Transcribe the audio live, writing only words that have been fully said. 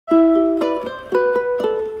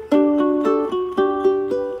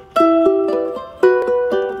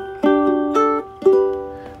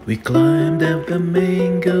We climbed up the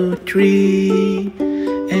mango tree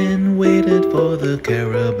and waited for the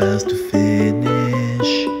caravels to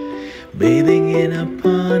finish. Bathing in a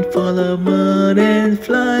pond full of mud and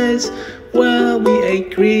flies while we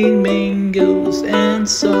ate green mangoes and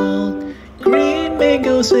salt. Green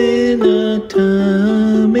mangoes in our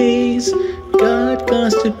tummies, got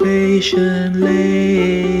constipation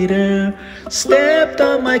later. Stepped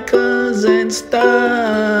on my cousin's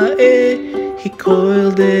thigh, he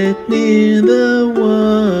coiled it near the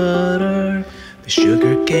water. The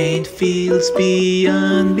sugarcane fields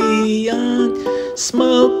beyond,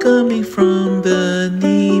 smoke coming from the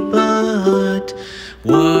nipa hut.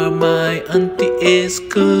 While my auntie is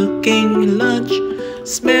cooking lunch,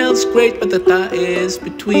 smells great but the thigh is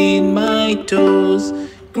between my toes.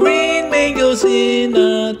 Green mangoes in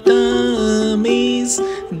our tummies,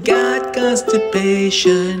 got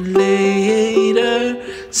constipation later.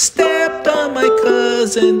 Stepped on my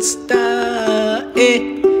cousin's thigh,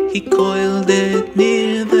 he coiled it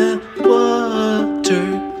near the water.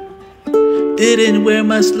 Didn't wear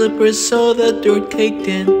my slippers so the dirt caked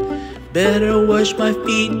in. Better wash my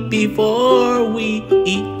feet before we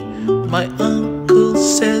eat. My uncle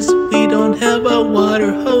says we don't have a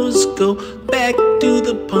water hose. Go back to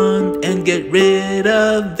the pond and get rid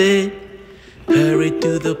of it. Hurry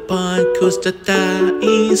to the pond cause the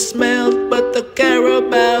thigh smelled, but the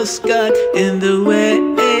caravels got in the way.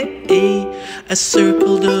 I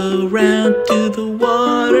circled around to the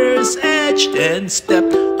water's edge and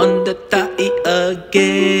stepped on the thigh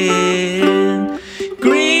again.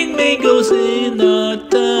 Green mangoes in our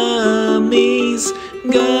tummies,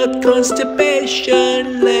 got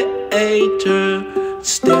constipation later.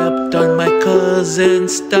 Stepped on my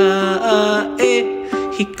cousin's thigh,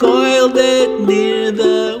 he coiled it near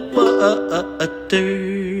the water.